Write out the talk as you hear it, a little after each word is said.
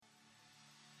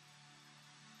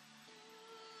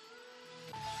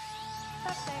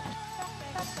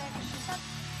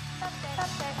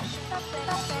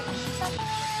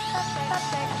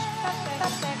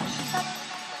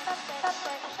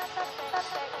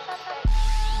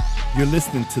You're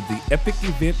listening to the Epic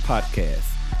Event Podcast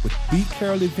with B.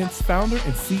 Carroll Events founder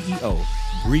and CEO,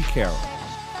 Bree Carroll.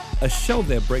 A show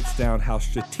that breaks down how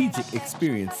strategic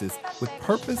experiences with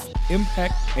purpose,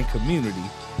 impact, and community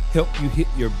help you hit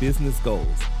your business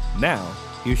goals. Now,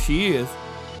 here she is,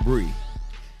 Bree.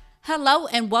 Hello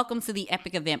and welcome to the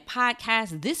Epic Event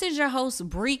Podcast. This is your host,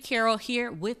 Bree Carroll,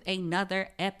 here with another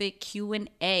Epic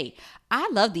Q&A. I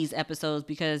love these episodes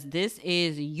because this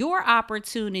is your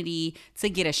opportunity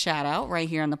to get a shout out right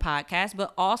here on the podcast,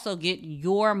 but also get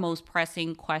your most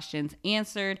pressing questions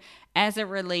answered as it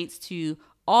relates to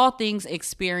all things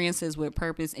experiences with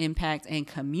purpose, impact, and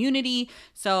community.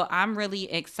 So I'm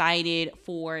really excited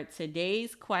for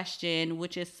today's question,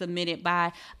 which is submitted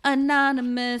by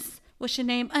Anonymous. What's your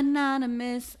name?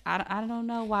 Anonymous. I don't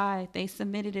know why they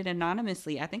submitted it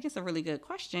anonymously. I think it's a really good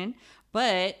question,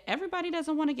 but everybody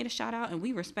doesn't want to get a shout out, and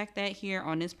we respect that here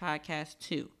on this podcast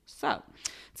too. So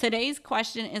today's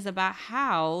question is about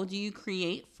how do you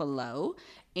create flow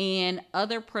and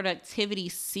other productivity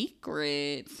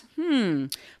secrets.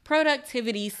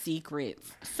 Productivity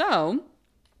secrets. So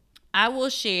I will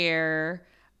share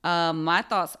my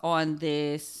thoughts on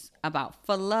this about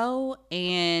flow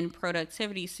and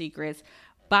productivity secrets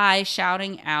by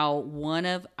shouting out one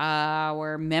of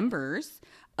our members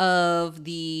of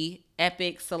the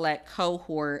Epic Select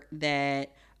cohort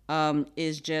that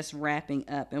is just wrapping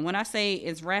up. And when I say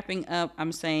it's wrapping up,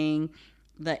 I'm saying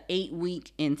the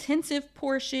 8-week intensive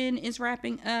portion is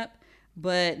wrapping up,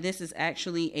 but this is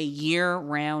actually a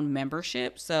year-round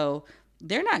membership. So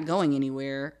they're not going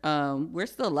anywhere. We're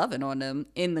still loving on them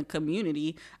in the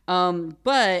community.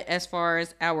 But as far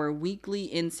as our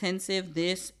weekly intensive,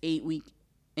 this 8-week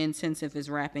intensive is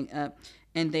wrapping up,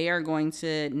 and they are going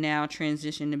to now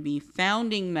transition to be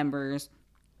founding members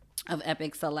of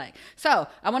Epic Select. So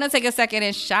I want to take a second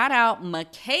and shout out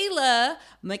Michaela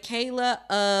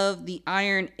of the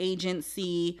Iron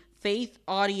Agency Faith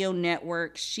Audio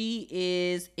Network. She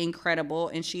is incredible,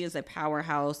 and she is a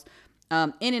powerhouse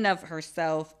in and of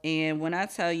herself. And when I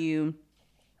tell you,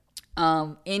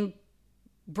 in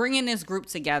bringing this group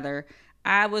together,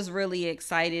 I was really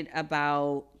excited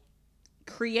about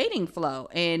creating flow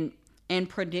and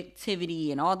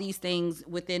productivity and all these things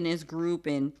within this group.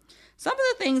 And some of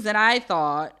the things that I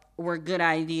thought were good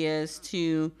ideas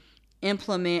to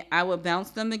implement, I would bounce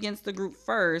them against the group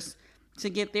first to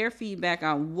get their feedback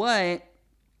on what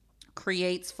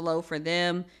creates flow for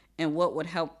them and what would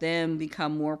help them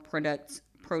become more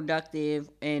productive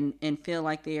and feel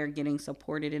like they are getting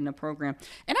supported in the program.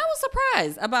 And I was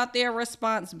surprised about their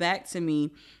response back to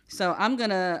me. So I'm going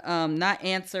to not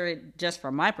answer it just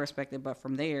from my perspective, but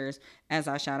from theirs as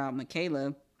I shout out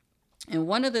Michaela. And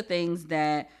one of the things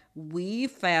that we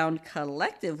found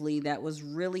collectively that was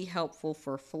really helpful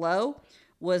for flow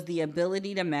was the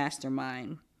ability to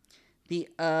mastermind. The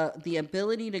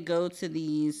ability to go to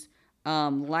these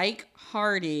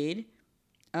like-hearted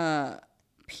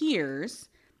peers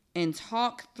and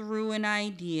talk through an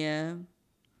idea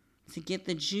to get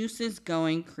the juices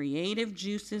going, creative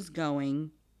juices going,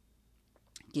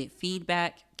 get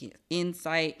feedback, get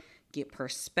insight, get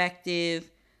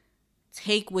perspective,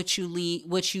 take what you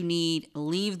need,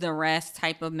 leave the rest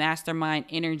type of mastermind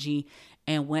energy.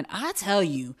 And when I tell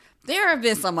you, there have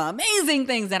been some amazing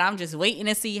things that I'm just waiting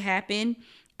to see happen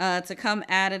to come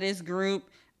out of this group.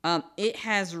 It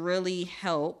has really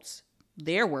helped,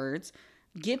 their words,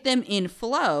 get them in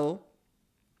flow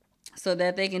so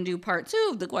that they can do part 2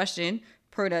 of the question,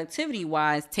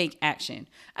 productivity-wise, take action.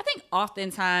 I think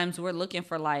oftentimes we're looking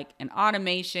for like an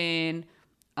automation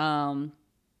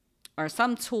or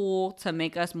some tool to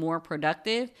make us more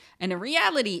productive. And the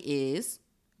reality is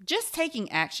just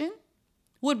taking action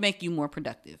would make you more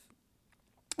productive.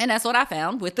 And that's what I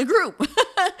found with the group.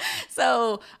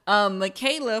 So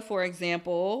Michaela, for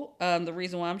example, the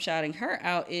reason why I'm shouting her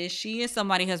out is she is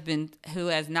somebody who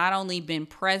has not only been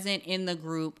present in the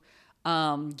group,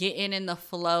 getting in the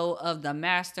flow of the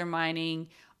masterminding,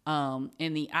 and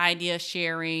the idea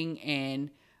sharing and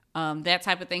that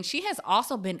type of thing. She has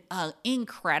also been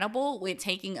incredible with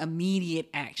taking immediate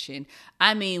action.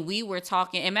 I mean, we were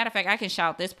talking, and matter of fact, I can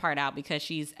shout this part out because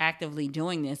she's actively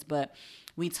doing this, but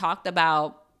we talked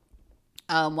about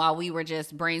while we were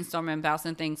just brainstorming,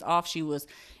 bouncing things off, she was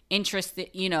interested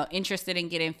in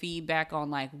getting feedback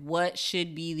on like what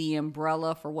should be the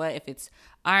umbrella for what, if it's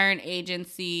Iron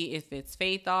Agency, if it's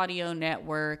Faith Audio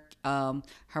Network.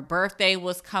 Her birthday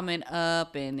was coming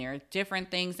up and there are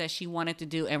different things that she wanted to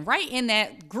do. And right in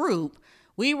that group,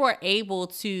 we were able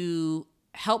to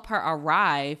help her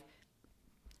arrive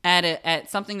at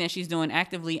something that she's doing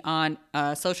actively on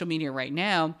social media right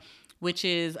now, which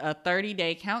is a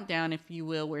 30-day countdown, if you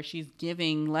will, where she's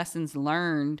giving lessons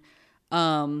learned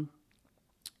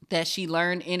that she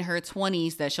learned in her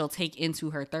 20s that she'll take into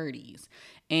her 30s.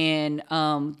 And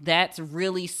that's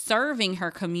really serving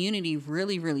her community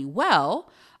really, really well.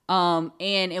 And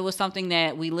it was something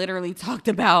that we literally talked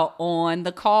about on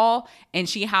the call, and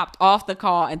she hopped off the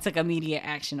call and took immediate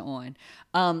action on.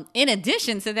 In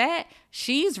addition to that,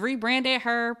 she's rebranded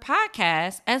her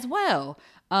podcast as well.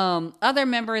 Other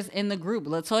members in the group,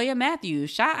 Latoya Matthews,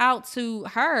 shout out to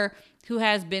her, who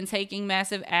has been taking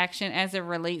massive action as it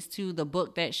relates to the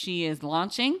book that she is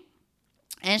launching.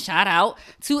 And shout out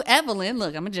to Evelyn.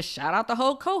 Look, I'm going to just shout out the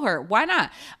whole cohort. Why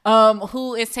not?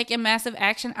 Who is taking massive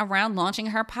action around launching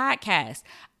her podcast.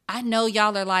 I know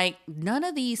y'all are like, none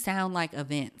of these sound like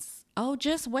events. Oh,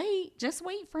 just wait,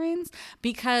 friends.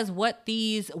 Because what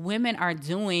these women are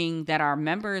doing that are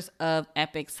members of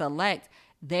Epic Select,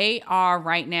 they are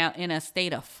right now in a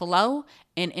state of flow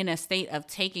and in a state of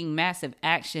taking massive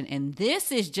action. And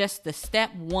this is just the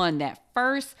step one, that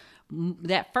first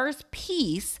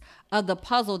piece of the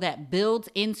puzzle that builds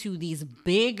into these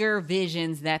bigger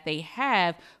visions that they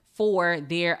have for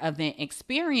their event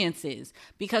experiences.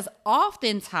 Because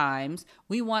oftentimes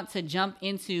we want to jump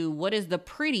into what is the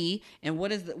pretty and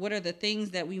what are the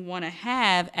things that we want to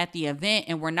have at the event,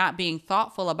 and we're not being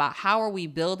thoughtful about how are we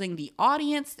building the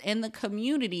audience and the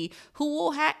community who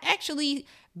will actually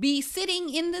be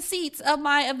sitting in the seats of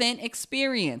my event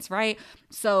experience, right?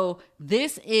 So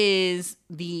this is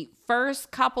the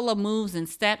first couple of moves and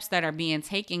steps that are being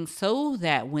taken so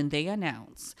that when they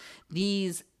announce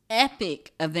these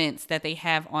epic events that they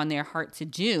have on their heart to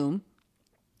do,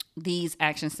 these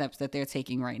action steps that they're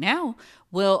taking right now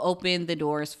will open the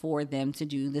doors for them to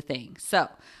do the thing. So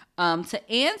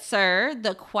to answer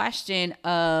the question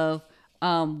of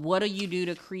what do you do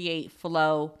to create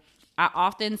flow, I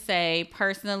often say,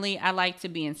 personally, I like to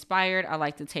be inspired. I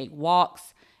like to take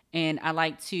walks, and I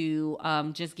like to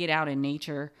just get out in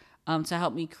nature to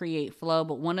help me create flow.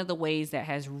 But one of the ways that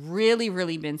has really,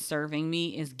 really been serving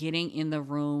me is getting in the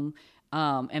room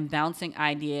and bouncing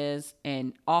ideas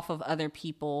and off of other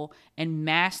people and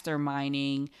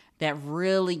masterminding. That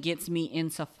really gets me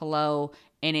into flow,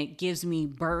 and it gives me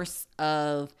bursts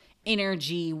of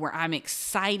energy where I'm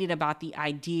excited about the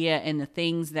idea and the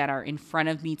things that are in front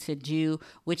of me to do,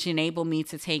 which enable me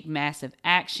to take massive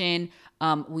action.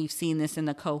 We've seen this in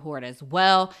the cohort as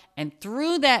well. And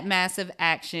through that massive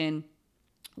action,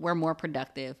 we're more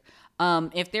productive.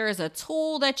 If there is a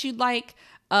tool that you'd like,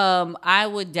 I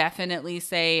would definitely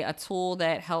say a tool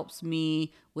that helps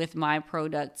me with my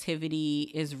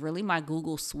productivity is really my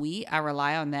Google Suite. I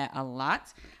rely on that a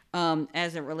lot.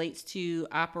 As it relates to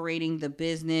operating the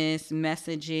business,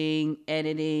 messaging,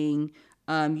 editing,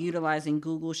 utilizing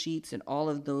Google Sheets and all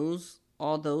that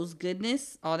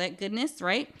goodness,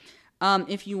 right?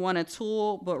 If you want a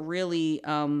tool, but really,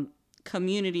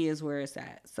 community is where it's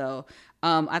at. So,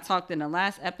 I talked in the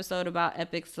last episode about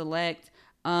Epic Select,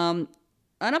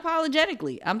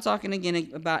 unapologetically. I'm talking again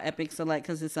about Epic Select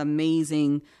because it's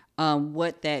amazing,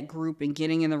 what that group and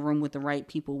getting in the room with the right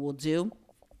people will do.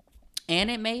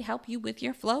 And it may help you with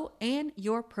your flow and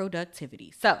your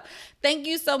productivity. So thank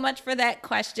you so much for that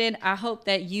question. I hope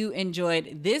that you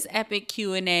enjoyed this epic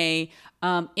Q&A.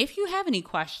 If you have any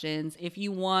questions, if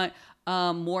you want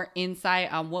more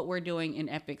insight on what we're doing in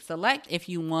Epic Select, if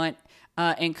you want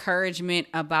encouragement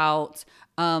about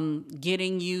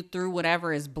getting you through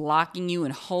whatever is blocking you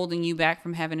and holding you back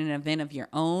from having an event of your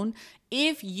own.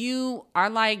 If you are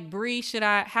like, Bree,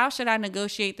 how should I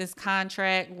negotiate this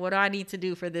contract? What do I need to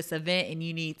do for this event? And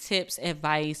you need tips,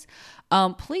 advice,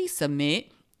 please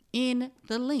submit in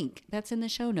the link that's in the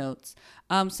show notes.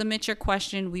 Submit your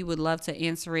question. We would love to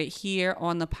answer it here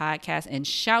on the podcast and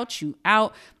shout you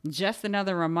out. Just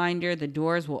another reminder, the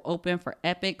doors will open for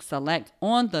Epic Select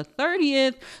on the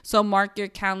 30th. So mark your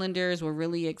calendars. We're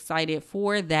really excited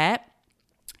for that.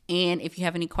 And if you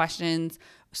have any questions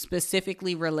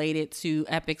specifically related to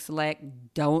Epic Select,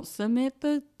 don't submit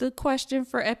the question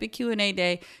for Epic Q&A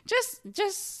Day.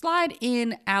 Just slide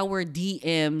in our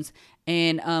DMs,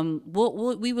 and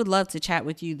we would love to chat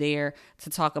with you there to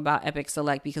talk about Epic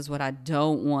Select, because what I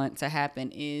don't want to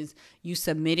happen is you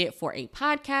submit it for a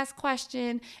podcast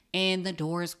question and the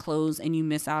doors close and you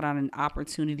miss out on an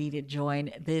opportunity to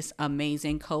join this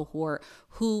amazing cohort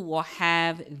who will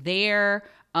have their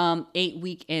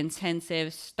 8-week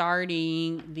intensive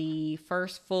starting the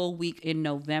first full week in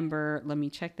November. Let me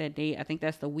check that date. I think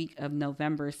that's the week of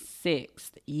November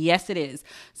 6th. Yes, it is.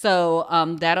 So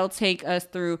that'll take us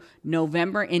through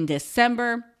November and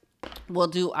December. We'll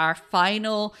do our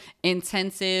final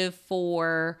intensive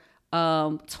for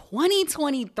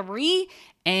 2023,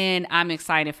 And I'm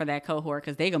excited for that cohort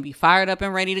because they're going to be fired up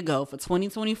and ready to go for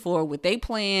 2024 with their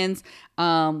plans,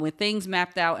 with things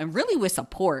mapped out, and really with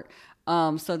support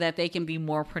so that they can be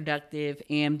more productive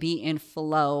and be in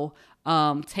flow,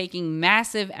 taking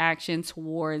massive action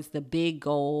towards the big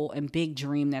goal and big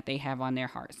dream that they have on their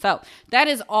heart. So that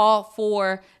is all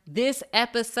for this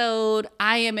episode.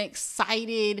 I am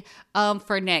excited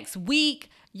for next week.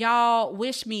 Y'all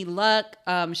wish me luck.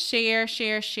 Share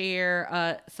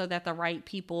so that the right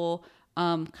people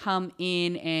come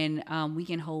in and we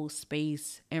can hold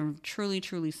space and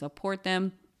truly support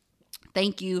them.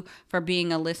 Thank you for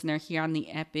being a listener here on the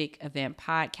Epic Event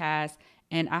Podcast.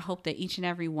 And I hope that each and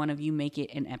every one of you make it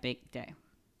an epic day.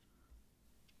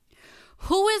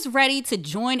 Who is ready to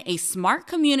join a smart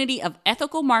community of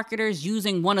ethical marketers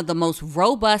using one of the most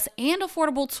robust and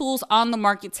affordable tools on the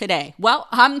market today? Well,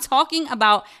 I'm talking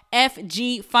about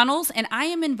FG Funnels, and I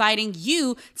am inviting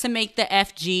you to make the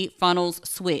FG Funnels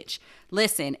switch.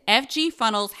 Listen, FG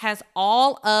Funnels has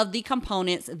all of the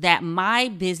components that my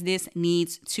business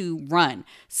needs to run: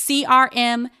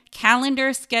 CRM,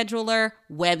 calendar scheduler,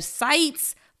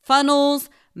 websites, funnels,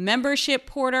 membership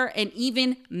portal, and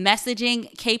even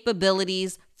messaging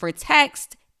capabilities for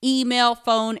text, email,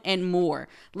 phone, and more.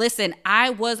 Listen, I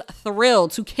was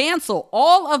thrilled to cancel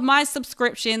all of my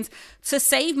subscriptions to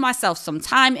save myself some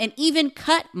time and even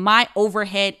cut my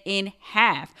overhead in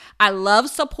half. I love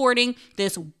supporting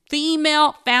this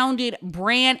female-founded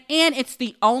brand, and it's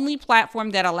the only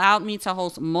platform that allowed me to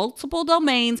host multiple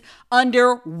domains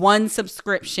under one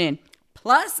subscription.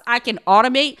 Plus, I can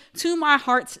automate to my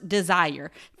heart's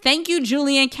desire. Thank you,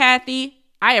 Julie and Kathy.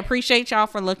 I appreciate y'all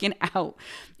for looking out.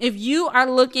 If you are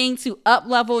looking to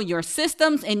up-level your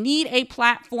systems and need a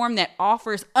platform that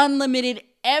offers unlimited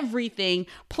everything,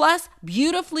 plus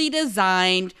beautifully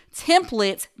designed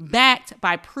templates backed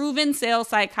by proven sales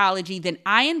psychology, then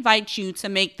I invite you to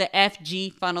make the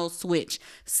FG Funnel switch.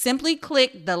 Simply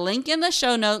click the link in the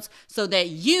show notes so that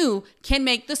you can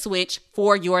make the switch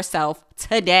for yourself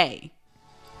today.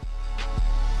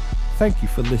 Thank you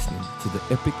for listening to the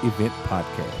Epic Event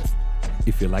Podcast.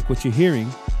 If you like what you're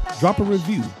hearing, drop a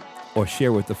review or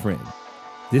share with a friend.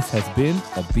 This has been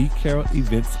a B. Carroll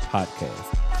Events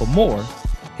Podcast. For more,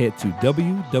 head to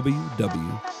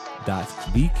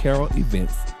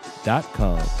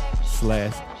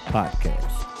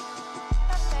www.bcarrollevents.com/podcast.